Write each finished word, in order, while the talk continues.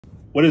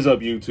What is up,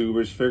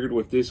 YouTubers? Figured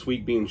with this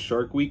week being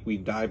Shark Week, we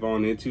dive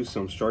on into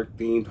some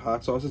shark-themed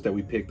hot sauces that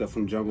we picked up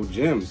from Jungle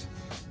Jim's.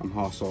 I'm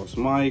Hot Sauce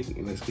Mike,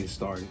 and let's get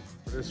started.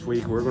 This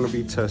week, we're going to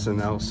be testing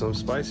out some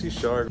spicy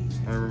shark.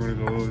 And we're going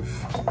to go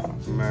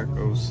with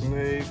Mako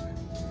Snake,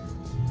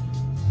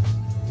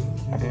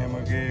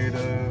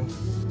 Hamagator,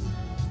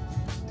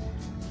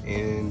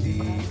 and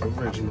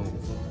the original.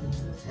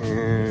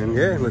 And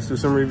yeah, let's do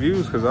some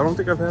reviews because I don't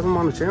think I've had them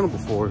on the channel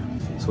before.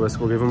 So let's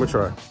go give them a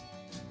try.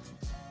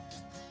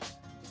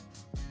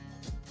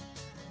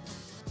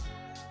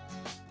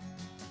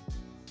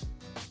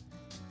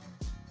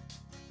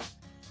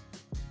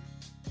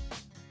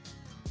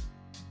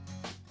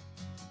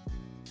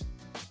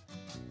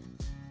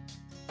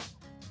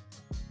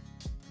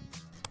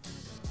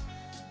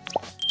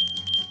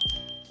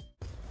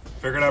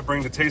 Figured I'd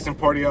bring the tasting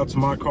party out to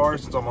my car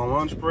since I'm on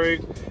lunch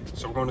break.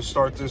 So we're going to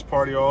start this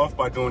party off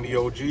by doing the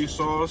OG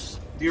sauce,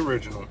 the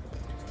original.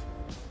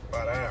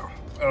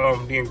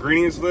 The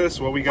ingredients list,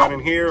 what we got in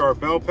here are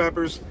bell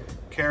peppers,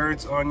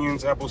 carrots,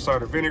 onions, apple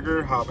cider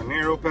vinegar,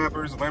 habanero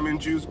peppers, lemon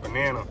juice,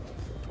 banana,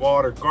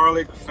 water,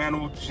 garlic,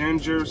 fennel,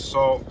 ginger,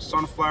 salt,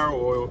 sunflower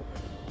oil,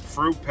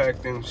 fruit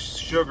pectin,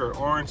 sugar,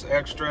 orange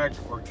extract,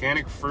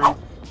 organic fruit,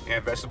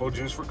 and vegetable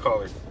juice for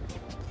color.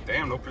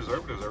 Damn, no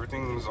preservatives.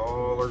 Everything's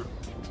all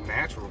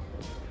natural.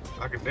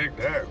 I can dig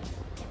that.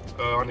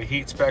 On the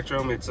heat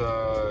spectrum, it's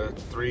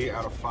 3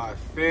 out of 5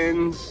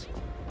 fins.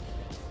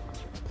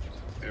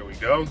 There we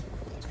go.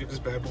 Let's give this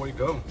bad boy a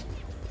go.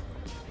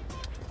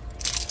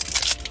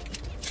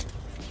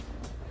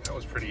 That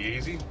was pretty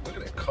easy. Look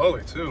at that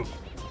color too.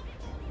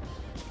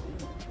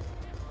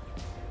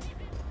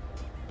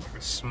 I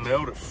can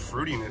smell the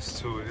fruitiness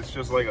to it. It's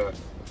just like it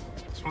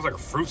smells like a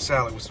fruit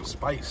salad with some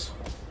spice.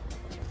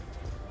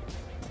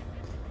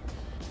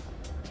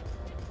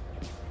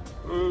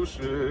 Oh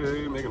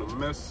shit, making a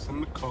mess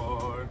in the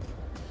car.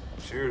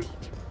 Cheers.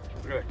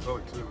 Look at that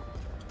color too.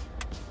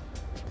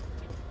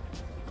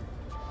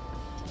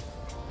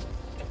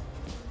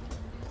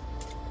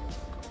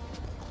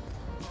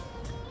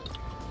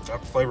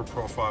 That flavor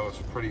profile is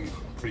pretty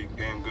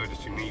damn good.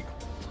 It's unique.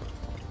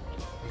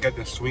 You got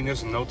the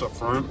sweetness and notes up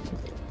front,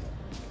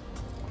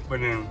 but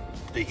then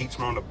the heat's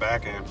more on the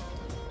back end.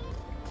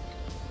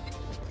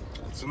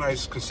 It's a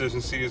nice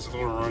consistency. It's a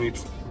little runny,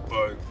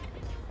 but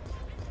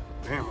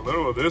damn, a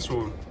little of this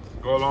will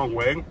go a long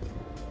way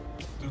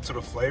due to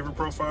the flavor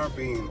profile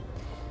being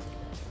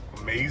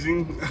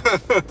amazing.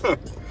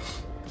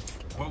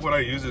 What would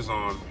I use this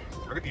on?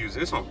 I could use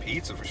this on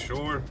pizza for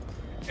sure.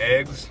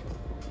 Eggs,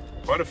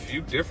 quite a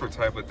few different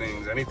type of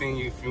things. Anything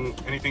you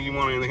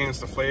want to enhance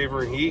the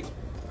flavor and heat,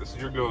 this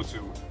is your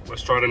go-to.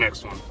 Let's try the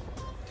next one.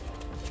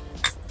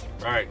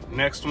 All right,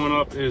 next one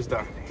up is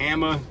the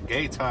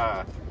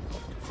Hamagator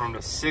from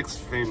the 6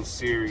 fin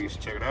series.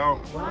 Check it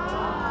out.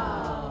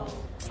 Wow.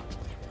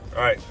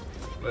 All right,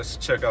 let's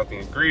check out the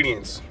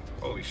ingredients.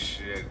 Holy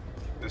shit,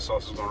 this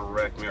sauce is gonna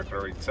wreck me, I can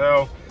already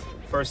tell.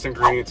 First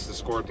ingredient is the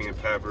scorpion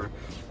pepper.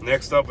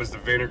 Next up is the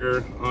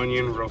vinegar,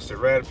 onion, roasted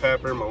red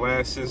pepper,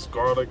 molasses,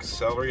 garlic,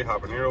 celery,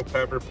 habanero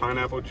pepper,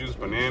 pineapple juice,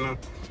 banana,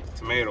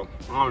 tomato,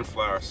 almond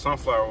flour,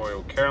 sunflower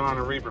oil,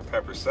 Carolina Reaper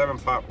pepper,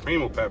 7-pop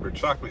primo pepper,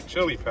 chocolate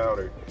chili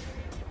powder.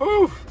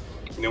 Whew.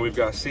 And then we've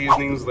got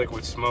seasonings,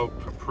 liquid smoke,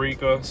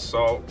 paprika,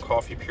 salt,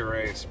 coffee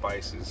puree, and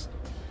spices.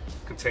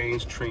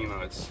 Contains tree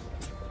nuts.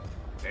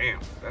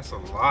 Damn, that's a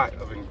lot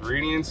of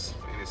ingredients,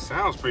 and it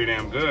sounds pretty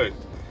damn good.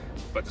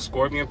 But the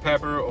scorpion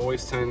pepper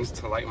always tends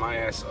to light my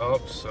ass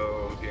up,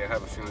 so yeah, I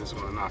have a feeling it's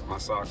gonna knock my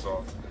socks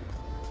off.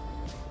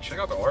 Check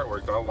out the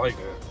artwork though, I like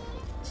it.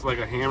 It's like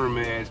a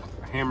hammerhead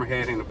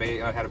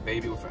and I had a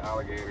baby with an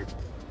alligator.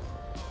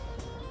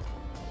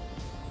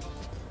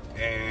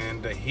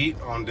 And the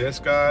heat on this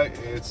guy,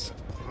 it's,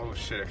 oh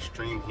shit,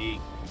 extreme heat.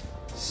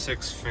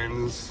 6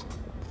 fins,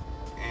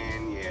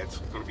 and yeah, it's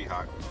gonna be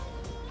hot.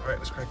 All right,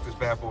 let's crack this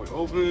bad boy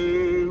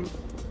open.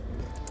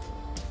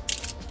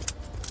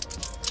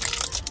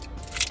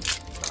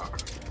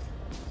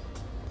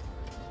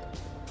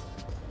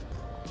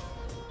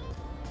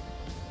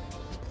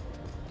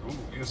 Ooh,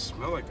 you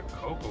smell like the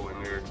cocoa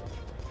in there.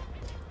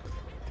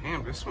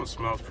 Damn, this one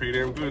smells pretty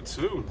damn good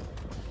too.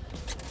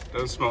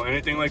 Doesn't smell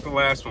anything like the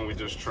last one we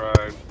just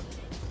tried.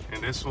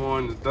 And this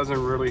one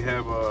doesn't really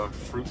have a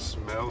fruit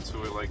smell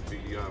to it like the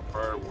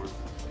prior one.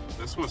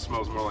 This one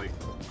smells more like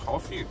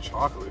coffee and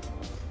chocolate.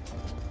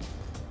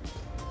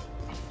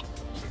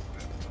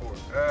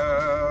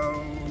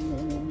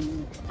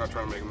 Not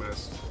trying to make a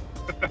mess.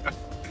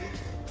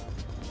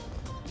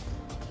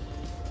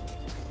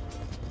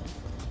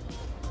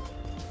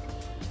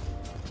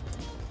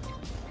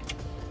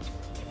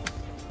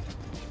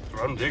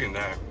 I'm digging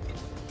that.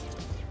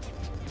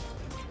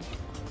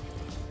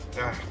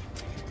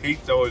 Heat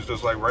though is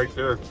just like right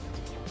there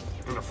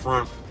in the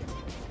front.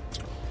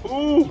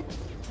 Ooh.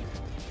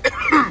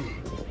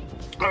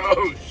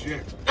 Oh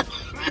shit.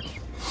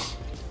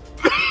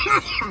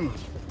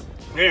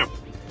 Damn.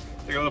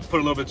 I think I put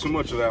a little bit too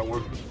much of that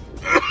one.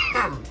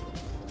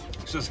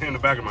 It's just in the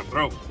back of my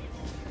throat.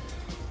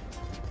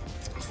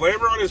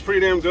 Flavor on it is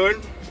pretty damn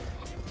good.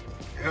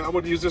 I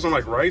would use this on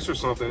like rice or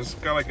something. It's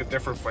got like a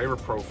different flavor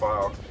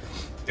profile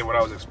than what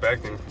I was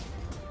expecting.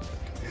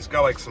 It's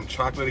got like some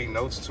chocolatey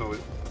notes to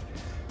it,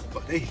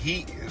 but the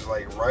heat is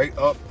like right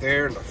up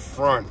there in the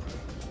front,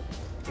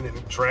 and then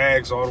it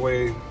drags all the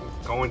way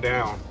going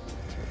down.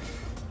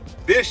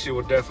 This shit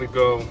would definitely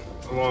go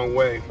a long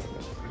way.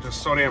 It's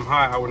just so damn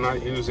hot, I would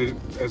not use it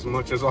as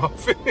much as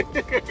often.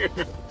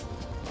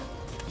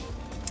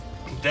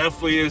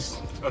 Definitely is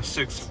a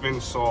 6 fin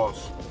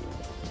sauce.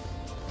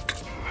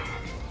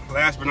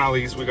 Last but not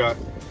least, we got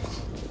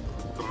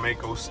the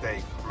Mako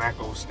steak.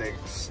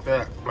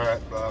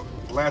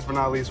 Last but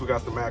not least, we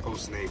got the Mako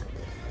steak.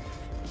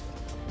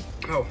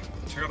 Oh,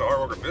 check out the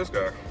artwork of this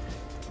guy.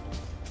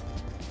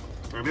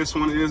 And this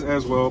one is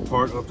as well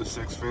part of the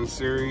 6 fin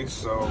series,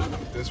 so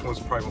this one's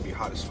probably gonna be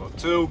hot as fuck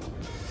too.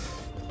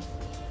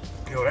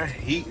 Yo, that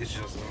heat is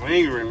just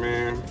lingering,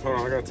 man. Hold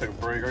on, I gotta take a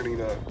break. I need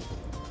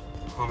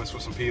hummus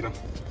with some pita.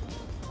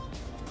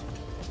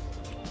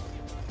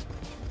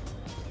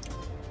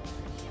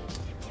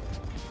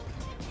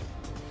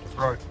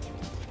 All right.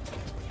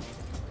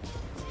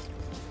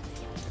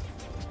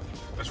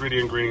 Let's read the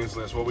ingredients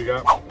list. What we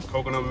got: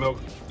 coconut milk,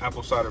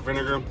 apple cider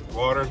vinegar,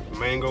 water,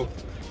 mango,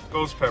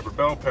 ghost pepper,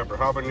 bell pepper,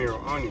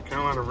 habanero, onion,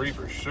 Carolina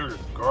Reaper, sugar,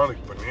 garlic,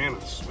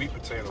 banana, sweet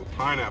potato,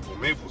 pineapple,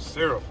 maple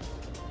syrup,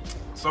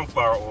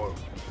 sunflower oil,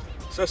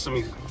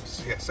 sesame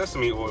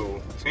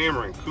oil,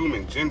 tamarind,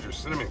 cumin, ginger,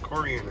 cinnamon,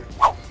 coriander,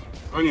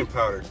 onion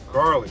powder,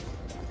 garlic,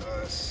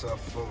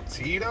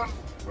 saffotida,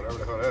 whatever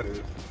the hell that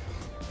is,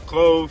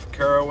 clove,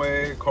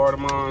 caraway,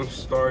 cardamom,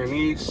 star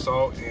anise,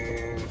 salt,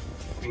 and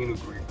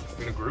fenugreek.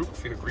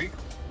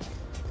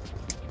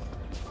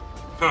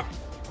 Huh.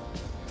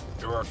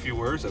 There are a few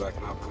words that I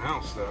cannot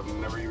pronounce that I've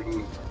never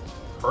even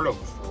heard of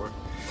before.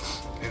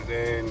 And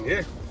then,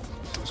 yeah,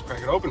 so let's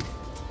crack it open.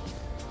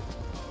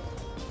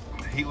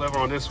 The heat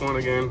level on this one,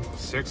 again,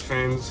 6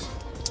 fins,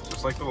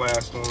 just like the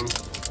last one.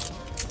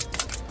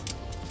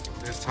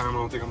 This time, I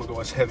don't think I'm gonna go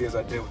as heavy as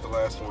I did with the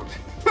last one.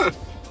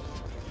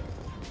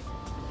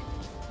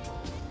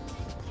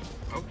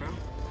 Okay.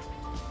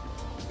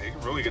 You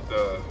can really get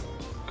the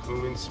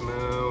cumin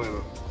smell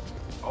and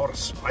all the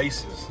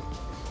spices.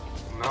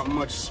 Not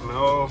much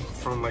smell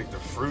from like the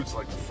fruits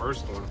like the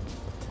first one.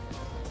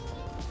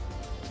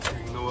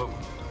 You know what?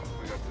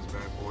 We got this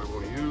bad boy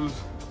we're gonna use.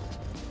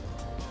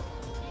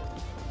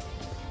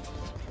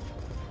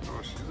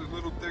 Oh, she's a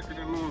little thicker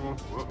than normal.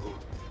 Uh-oh.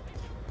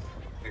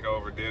 I think I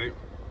overdid it.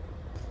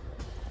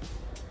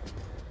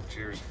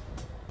 Cheers.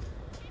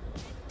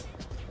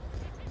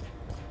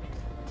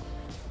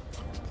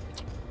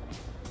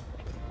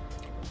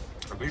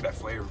 I believe that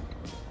flavor.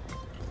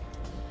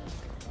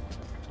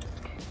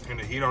 And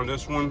the heat on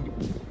this one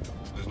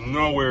is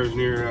nowhere as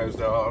near as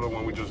the other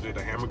one we just did,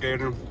 the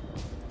Hammergator.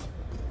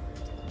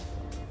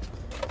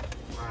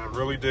 I'm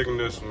really digging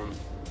this one.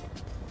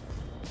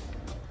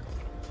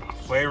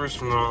 Flavor's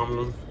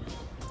phenomenal.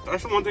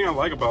 That's the one thing I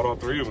like about all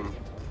 3 of them.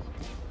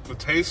 The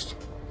taste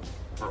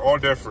were all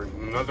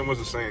different. Nothing was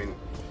the same.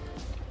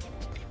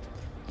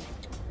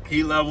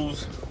 Heat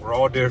levels were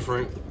all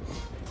different,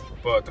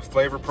 but the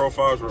flavor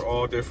profiles were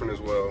all different as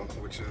well,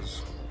 which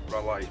is what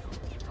I like.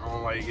 I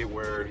don't like it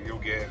where you'll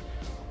get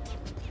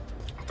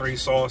 3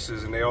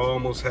 sauces and they all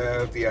almost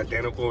have the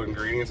identical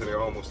ingredients and they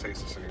almost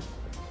taste the same.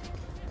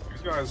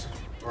 These guys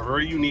are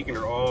very unique and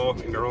they're all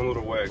in their own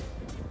little way.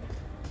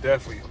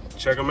 Definitely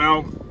check them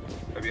out.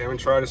 If you haven't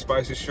tried the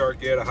Spicy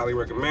Shark yet, I highly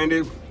recommend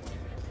it.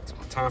 It's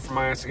time for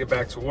my ass to get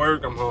back to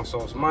work. I'm Hot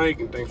Sauce Mike,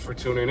 and thanks for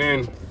tuning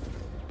in.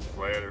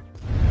 Later.